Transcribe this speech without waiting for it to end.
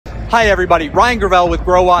Hi everybody, Ryan Gravelle with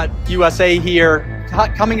Growatt USA here,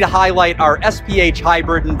 coming to highlight our SPH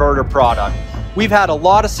hybrid inverter product. We've had a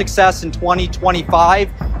lot of success in 2025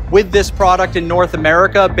 with this product in North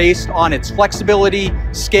America based on its flexibility,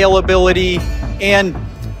 scalability, and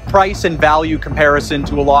price and value comparison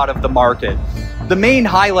to a lot of the market. The main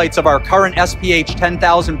highlights of our current SPH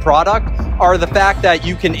 10,000 product are the fact that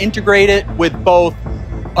you can integrate it with both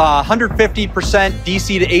 150%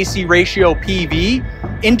 DC to AC ratio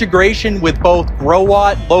PV, integration with both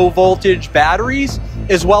Growatt low voltage batteries,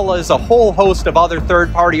 as well as a whole host of other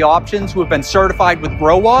third-party options who have been certified with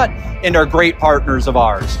Growatt and are great partners of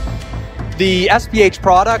ours. The SPH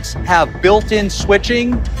products have built-in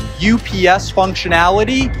switching, UPS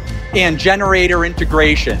functionality, and generator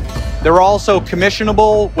integration. They're also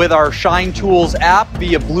commissionable with our ShineTools app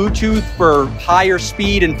via Bluetooth for higher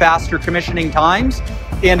speed and faster commissioning times.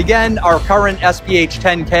 And again, our current SPH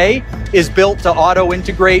 10K is built to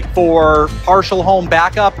auto-integrate for partial home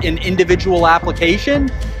backup in individual application,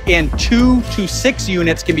 and 2 to 6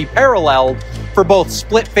 units can be paralleled for both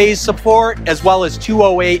split phase support as well as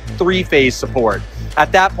 208 3-phase support.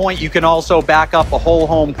 At that point, you can also back up a whole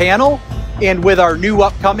home panel. And with our new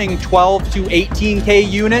upcoming 12 to 18K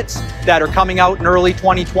units that are coming out in early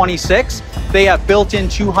 2026, they have built-in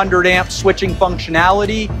 200 amp switching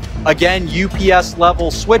functionality, again, UPS level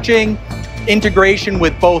switching, integration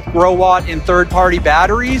with both Growatt and third-party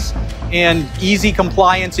batteries, and easy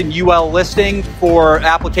compliance and UL listing for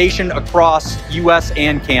application across US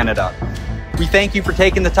and Canada. We thank you for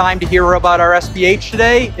taking the time to hear about our SPH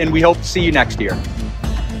today, and we hope to see you next year.